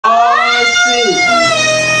Hello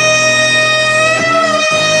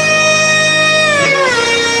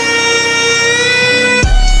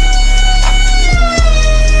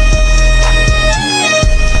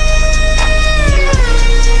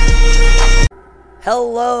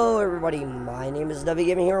everybody, my name is W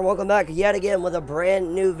Gaming here and welcome back yet again with a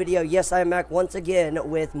brand new video. Yes, I am back once again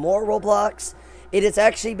with more Roblox. It has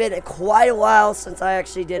actually been quite a while since I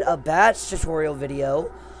actually did a badge tutorial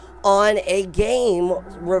video on a game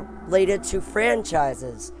related to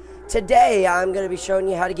franchises. Today I'm going to be showing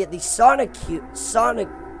you how to get the Sonique,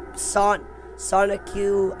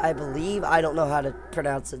 I believe, I don't know how to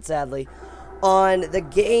pronounce it sadly, on the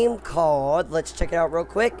game called, let's check it out real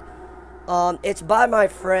quick. It's by my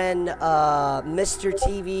friend, Mr.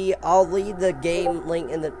 TV. I'll leave the game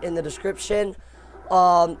link in the description.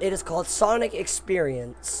 It is called Sonic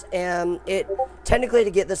Experience, and it, technically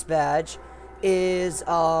to get this badge, is,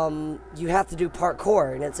 you have to do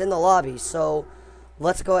parkour, and it's in the lobby, so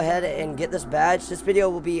let's go ahead and get this badge. This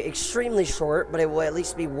video will be extremely short, but it will at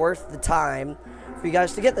least be worth the time for you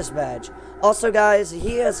guys to get this badge. Also, guys,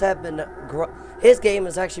 his game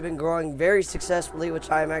has actually been growing very successfully,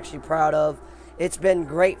 which I am actually proud of. It's been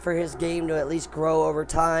great for his game to at least grow over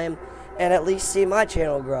time and at least see my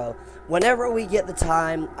channel grow. Whenever we get the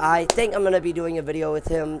time, I think I'm going to be doing a video with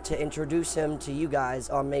him to introduce him to you guys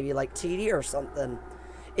on maybe like TD or something,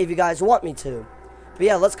 if you guys want me to. But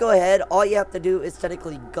yeah, let's go ahead. All you have to do is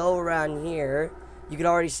technically go around here. You can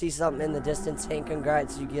already see something in the distance saying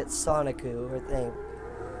congrats, you get Sonique or thing.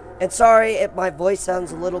 And sorry if my voice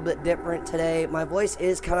sounds a little bit different today. My voice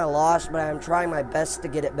is kind of lost, but I'm trying my best to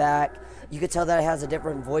get it back. You can tell that it has a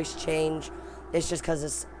different voice change. It's just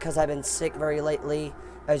because I've been sick very lately,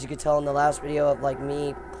 as you could tell in the last video of like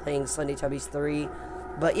me playing Sonique.exe 3.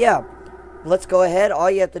 But yeah, let's go ahead. All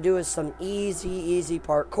you have to do is some easy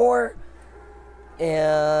parkour.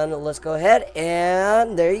 And let's go ahead,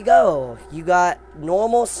 and there you go. You got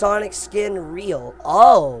normal Sonic skin real.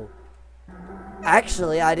 Oh,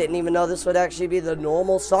 actually, I didn't even know this would actually be the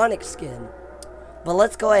normal Sonic skin. But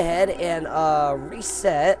let's go ahead and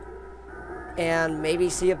reset and maybe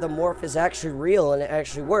see if the morph is actually real and it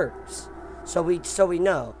actually works. So we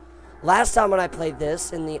know. Last time when I played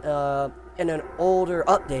this in an older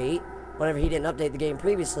update, whenever he didn't update the game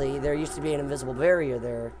previously, there used to be an invisible barrier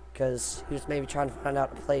there because he was maybe trying to find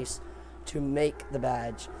out a place to make the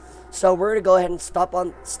badge. So we're going to go ahead and step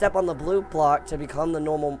on the blue block to become the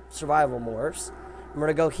normal survival morphs. We're going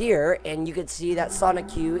to go here, and you can see that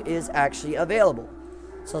Sonique is actually available.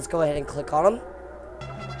 So let's go ahead and click on him.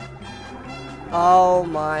 Oh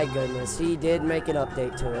my goodness, he did make an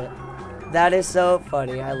update to it. That is so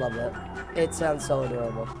funny, I love it. It sounds so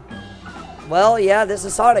adorable. Well, yeah, this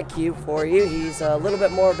is Sonique for you. He's a little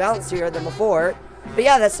bit more bouncier than before. But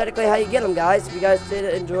yeah, that's technically how you get them, guys. If you guys did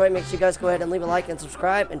enjoy, make sure you guys go ahead and leave a like and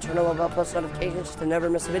subscribe and turn on bell post notifications to never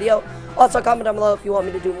miss a video. Also, comment down below if you want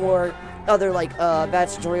me to do more other like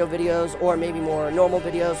badge tutorial videos or maybe more normal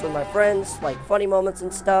videos with my friends, like funny moments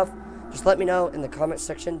and stuff. Just let me know in the comment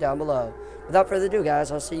section down below. Without further ado,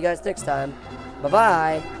 guys, I'll see you guys next time.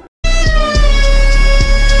 Bye-bye.